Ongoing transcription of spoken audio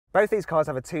Both these cars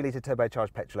have a 2-litre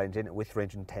turbocharged petrol engine with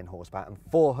 310 horsepower and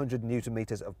 400 newton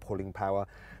meters of pulling power.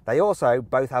 They also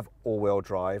both have all-wheel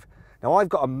drive. Now I've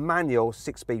got a manual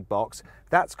 6-speed box,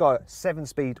 that's got a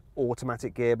 7-speed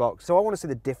automatic gearbox, so I want to see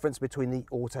the difference between the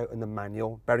auto and the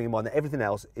manual, bearing in mind that everything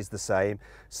else is the same.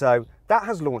 So that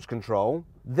has launch control,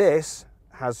 this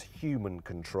has human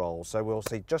control, so we'll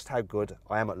see just how good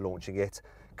I am at launching it,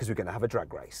 because we're going to have a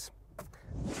drag race.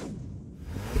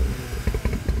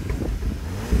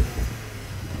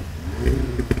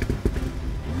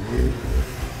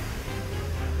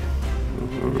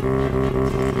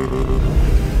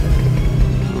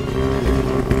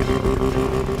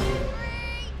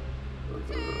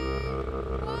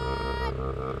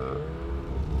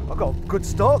 I got a good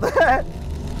start there,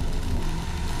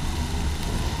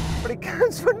 but it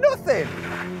counts for nothing.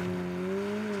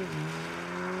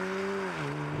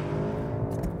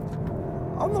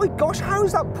 Oh my gosh, how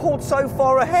is that pulled so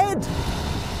far ahead?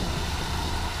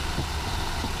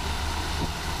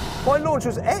 My launch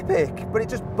was epic, but it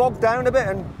just bogged down a bit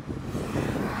and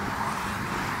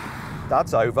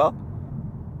that's over.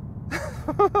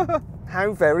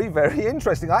 How very, very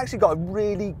interesting. I actually got a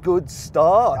really good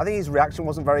start. I think his reaction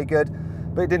wasn't very good,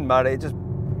 but it didn't matter. It just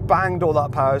banged all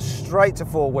that power straight to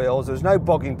 4 wheels. There was no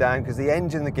bogging down because the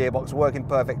engine and the gearbox work in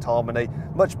perfect harmony,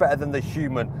 much better than the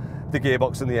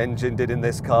gearbox and the engine did in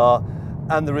this car,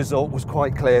 and the result was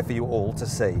quite clear for you all to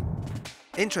see.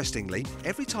 Interestingly,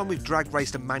 every time we've drag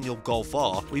raced a manual Golf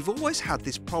R, we've always had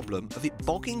this problem of it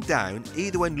bogging down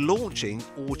either when launching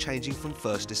or changing from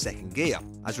first to second gear.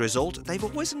 As a result, they've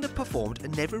always underperformed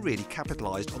and never really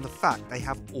capitalised on the fact they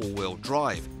have all-wheel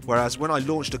drive. Whereas when I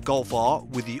launched a Golf R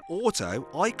with the auto,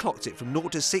 I clocked it from 0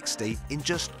 to 60 in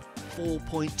just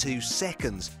 4.2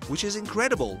 seconds, which is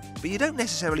incredible. But you don't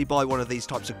necessarily buy one of these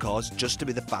types of cars just to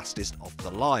be the fastest off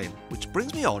the line, which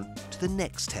brings me on to the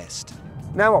next test.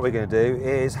 Now what we're going to do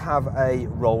is have a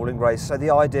rolling race. So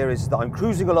the idea is that I'm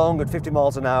cruising along at 50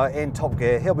 miles an hour in top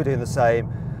gear, he'll be doing the same,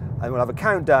 and we'll have a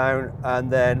countdown, and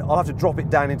then I'll have to drop it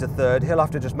down into third, he'll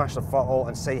have to just mash the throttle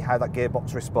and see how that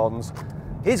gearbox responds.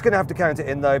 He's going to have to count it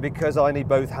in though, because I need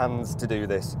both hands to do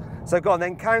this. So go on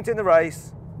then, count in the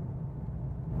race.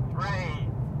 3,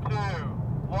 2,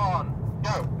 1,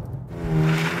 go!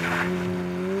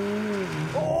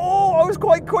 Oh, I was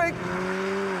quite quick.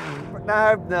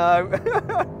 No,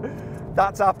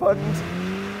 that's happened.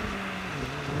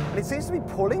 And it seems to be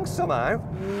pulling somehow.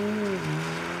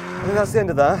 I think that's the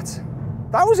end of that.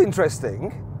 That was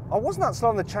interesting. I wasn't that slow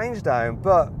on the change down,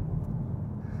 but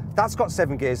that's got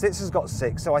 7 gears, this has got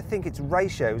 6, so I think its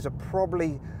ratios are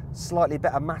probably slightly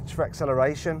better match for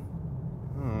acceleration.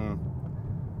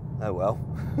 Oh well.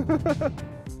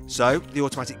 So, the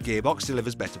automatic gearbox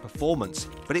delivers better performance,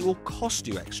 but it will cost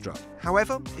you extra.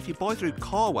 However, if you buy through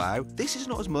CarWow, this is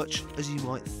not as much as you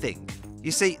might think.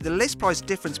 You see, the list price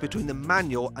difference between the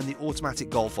manual and the automatic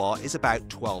Golf R is about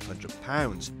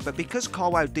 £1,200, but because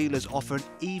CarWow dealers offer an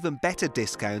even better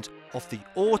discount off the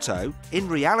auto, in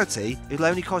reality, it'll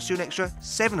only cost you an extra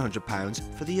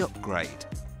 £700 for the upgrade.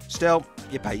 Still,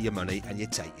 you pay your money and you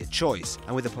take your choice.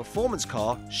 And with a performance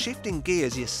car, shifting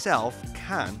gears yourself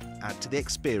can add to the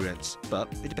experience,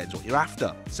 but it depends what you're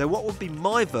after. So what would be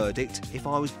my verdict if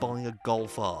I was buying a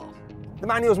Golf R? The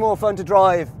manual's more fun to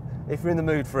drive if you're in the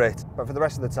mood for it, but for the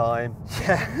rest of the time,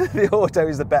 yeah, the auto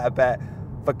is the better bet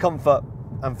for comfort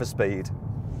and for speed.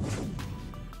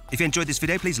 If you enjoyed this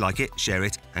video, please like it, share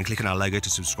it, and click on our logo to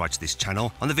subscribe to this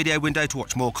channel, on the video window to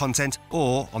watch more content,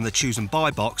 or on the Choose and Buy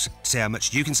box to see how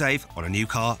much you can save on a new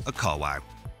car at CarWow.